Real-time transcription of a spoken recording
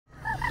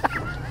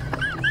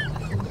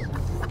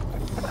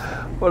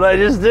What'd I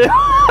just do?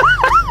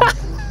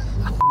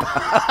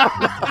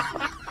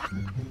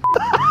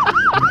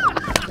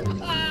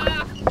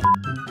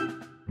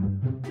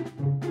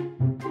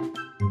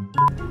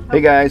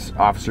 Hey guys,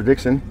 Officer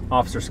Dixon.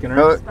 Officer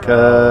Skinner.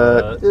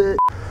 Cut.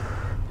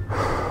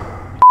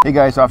 Hey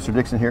guys, Officer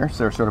Dixon here,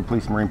 Sarasota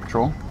Police Marine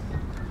Patrol.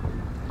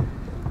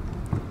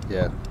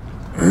 Yeah.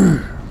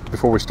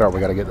 Before we start, we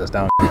got to get this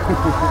down.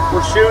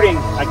 We're shooting.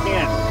 I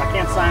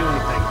can't sign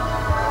anything.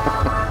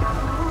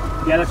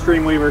 Yeah, that's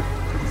Dreamweaver.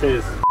 It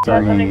is.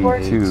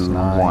 3, 2,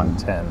 1,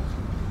 10.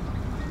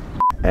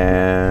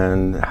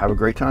 And have a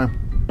great time.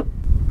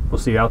 We'll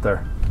see you out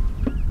there.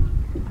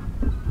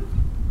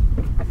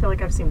 I feel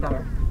like I've seen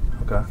better.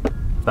 Okay.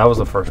 That was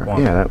the first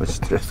one. Yeah, that was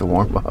just a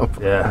warm up.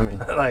 Yeah. I mean,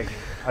 like,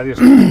 I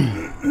just.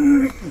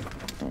 you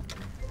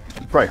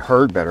probably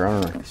heard better. I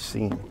don't know if you've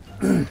seen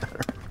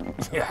better.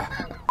 Yeah.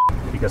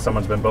 Because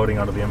someone's been boating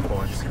under the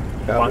influence.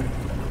 Got it.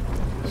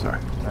 Sorry.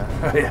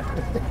 Yeah.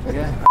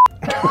 Yeah.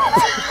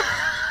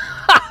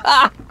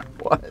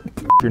 What?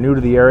 If you're new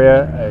to the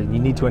area, you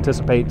need to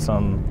anticipate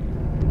some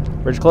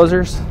bridge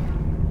closers.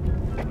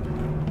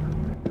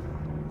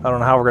 I don't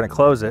know how we're going to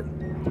close it.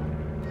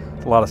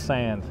 It's a lot of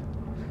sand.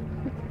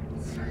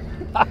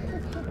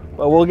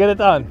 But we'll get it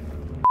done.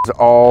 It's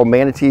all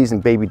manatees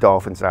and baby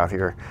dolphins out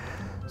here.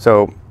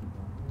 So,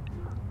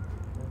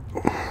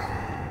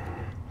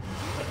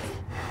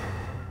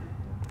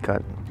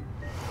 cut.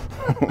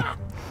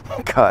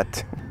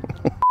 Cut.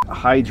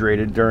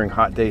 Hydrated during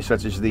hot days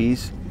such as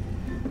these.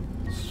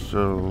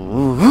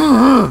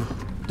 So,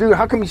 dude,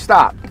 how come you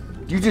stop?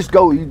 You just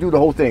go, you do the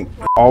whole thing.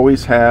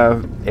 Always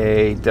have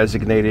a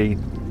designated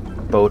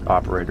boat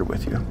operator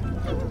with you.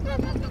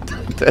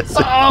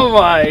 Oh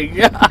my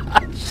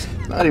gosh.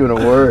 Not even a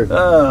word.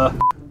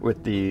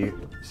 With the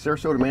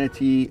Sarasota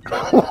Manatee.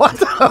 What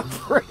the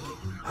frick?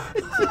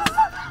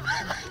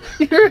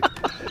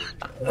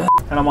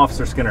 And I'm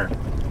Officer Skinner.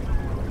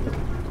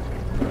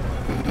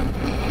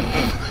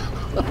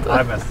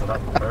 I messed it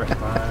up the first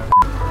time.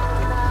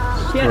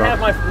 You can't have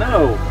my.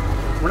 No.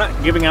 We're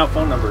not giving out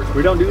phone numbers.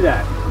 We don't do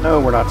that.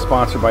 No, we're not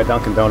sponsored by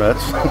Dunkin'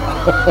 Donuts.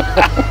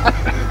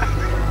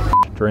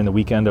 During the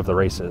weekend of the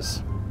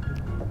races.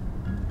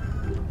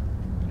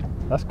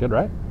 That's good,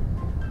 right?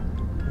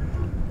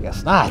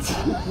 Guess not.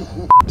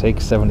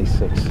 Take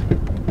 76.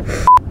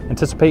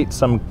 Anticipate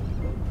some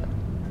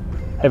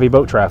heavy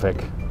boat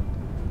traffic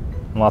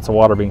and lots of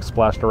water being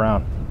splashed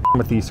around.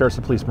 With the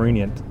Sarasota Police Marine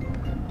Unit.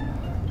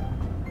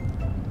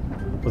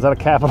 Was that a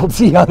capital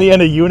T on the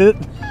end of unit?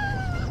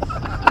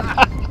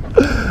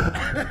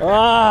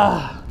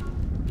 Ah.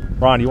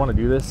 Ron, do you want to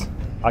do this?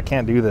 I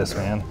can't do this,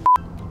 man.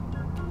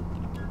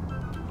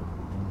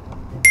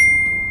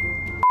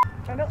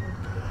 I don't.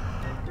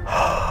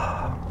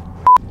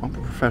 I'm a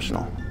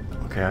professional.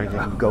 Okay, I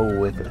can go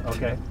with it.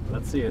 Okay,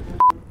 let's see it.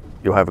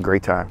 You'll have a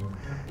great time.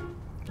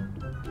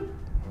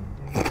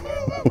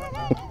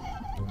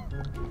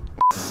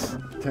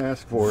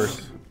 Task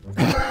Force.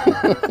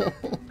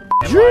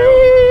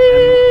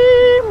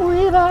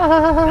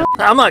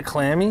 I'm not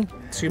clammy.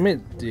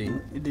 Humidity.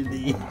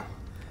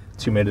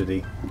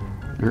 Humidity.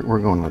 We're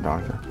going to the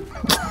doctor.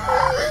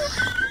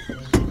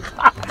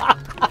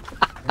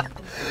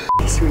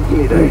 We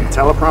need a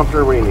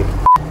teleprompter rating.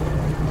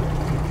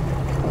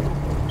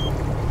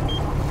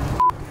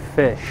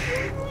 Fish.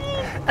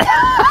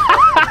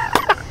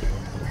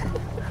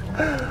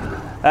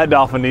 That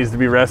dolphin needs to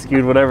be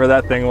rescued, whatever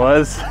that thing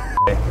was.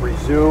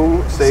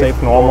 Resume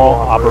Safe normal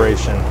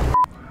operation.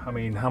 I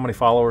mean, how many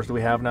followers do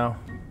we have now?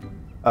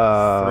 3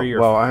 or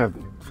well, I have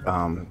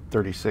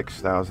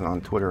 36,000 on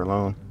Twitter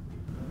alone.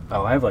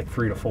 Oh, I have like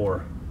 3 to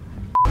 4.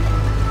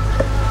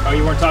 Oh,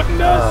 you weren't talking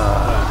to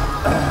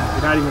us?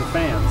 You're not even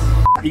fans.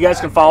 You guys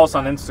can follow us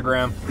on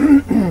Instagram.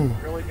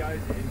 Really, guys?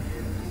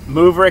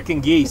 Move Rick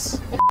and Geese.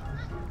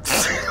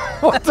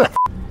 What the?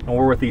 And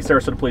we're with the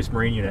Sarasota Police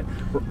Marine Unit.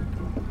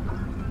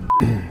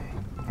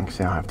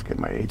 See, I'll have to get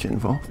my agent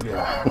involved.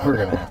 Yeah, we're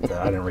gonna have to.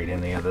 I didn't read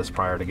any of this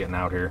prior to getting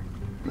out here.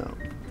 No.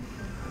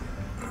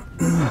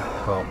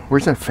 Well,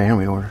 Where's that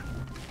family order?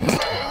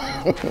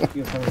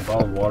 get some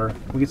bottled water.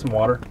 Can we get some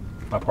water?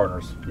 My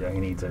partner's. Yeah, he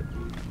needs it.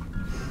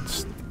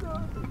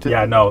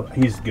 Yeah, no,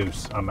 he's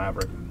Goose. I'm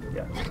Maverick.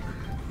 Yeah.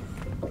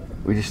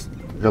 We just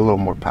a little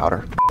more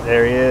powder.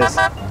 There he is.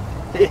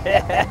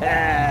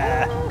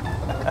 Yeah.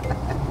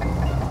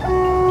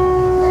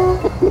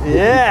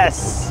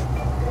 Yes.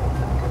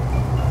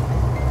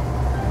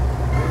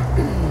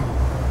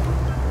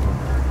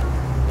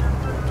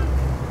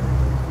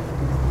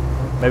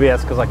 Maybe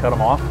that's because I cut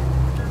him off.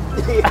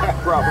 Yeah,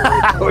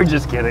 probably. We're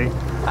just kidding.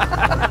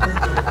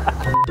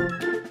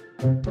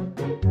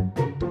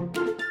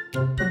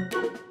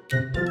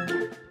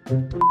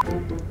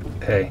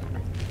 Hey,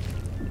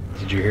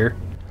 did you hear?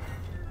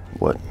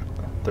 What?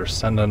 They're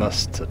sending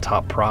us to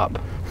top prop.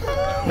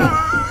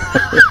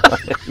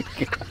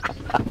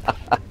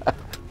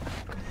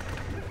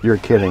 You're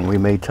kidding. We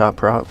made top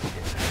prop.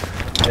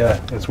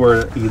 Yeah, it's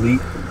where elite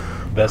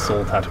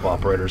vessel tactical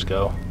operators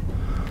go.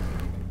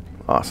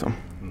 Awesome.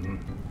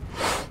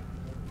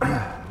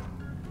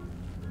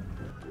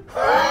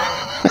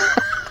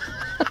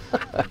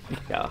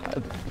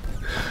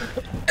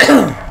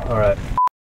 All right.